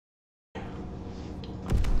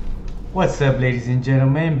What's up, ladies and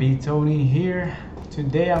gentlemen? B Tony here.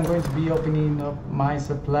 Today I'm going to be opening up my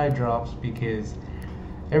supply drops because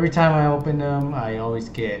every time I open them I always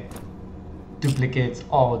get duplicates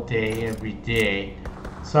all day, every day.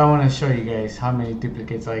 So I want to show you guys how many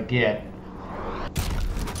duplicates I get,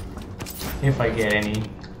 if I get any.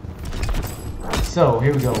 So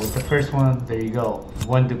here we go with the first one. There you go,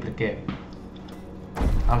 one duplicate.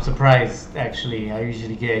 I'm surprised actually. I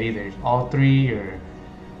usually get either all three or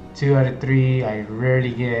 2 out of 3. I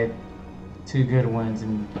rarely get 2 good ones,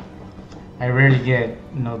 and I rarely get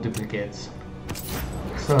no duplicates.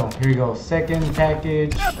 So here we go, second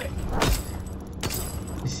package.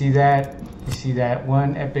 You see that? You see that?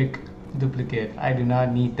 One epic duplicate. I do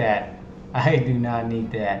not need that. I do not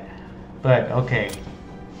need that. But okay.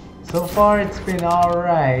 So far it's been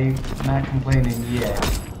alright. Not complaining yet.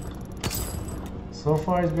 So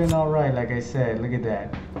far it's been alright, like I said. Look at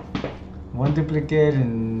that. One duplicate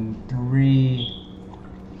and 3.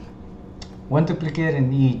 One duplicate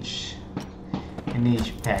in each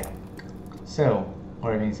pack. So,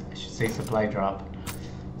 or it means I should say supply drop.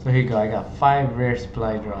 So here you go. I got 5 rare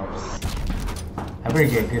supply drops. I better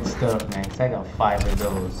get good stuff, man, because I got 5 of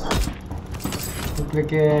those.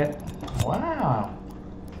 Duplicate. Wow.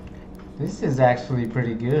 This is actually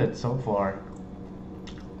pretty good so far.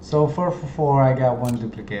 So 4 for 4, I got 1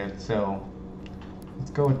 duplicate. So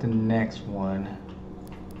let's go with the next one.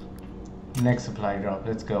 Next supply drop.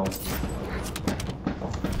 Let's go.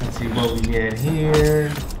 Let's see what we get here.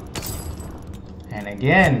 And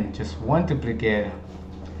again, just 1 duplicate.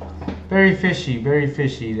 Very fishy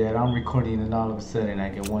that I'm recording and all of a sudden I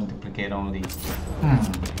get 1 duplicate only.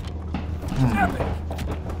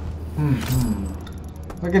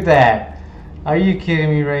 Look at that. Are you kidding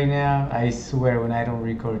me right now? I swear when I don't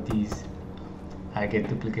record these, I get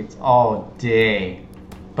duplicates all day.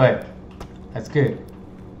 But that's good.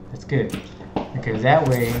 That's good. Because that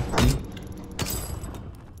way,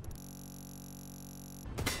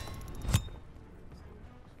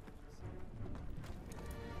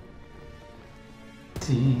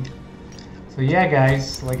 see? So yeah,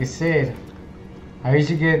 guys, like I said, I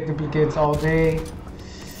usually get duplicates all day.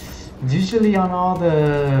 Usually on all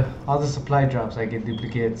the supply drops I get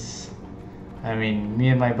duplicates. I mean, me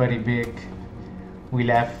and my buddy Vic, we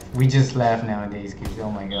just laugh nowadays because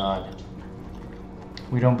oh my god,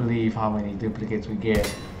 we don't believe how many duplicates we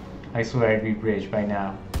get. I swear I'd be rich by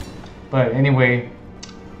now. But anyway,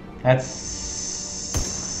 that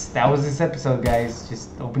was this episode, guys.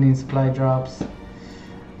 Just opening supply drops,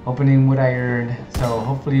 opening what I earned. So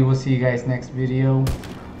hopefully we'll see you guys next video.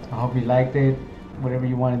 I hope you liked it. Whatever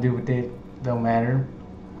you want to do with it, don't matter.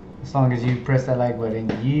 As long as you press that like button.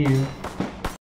 Yeah.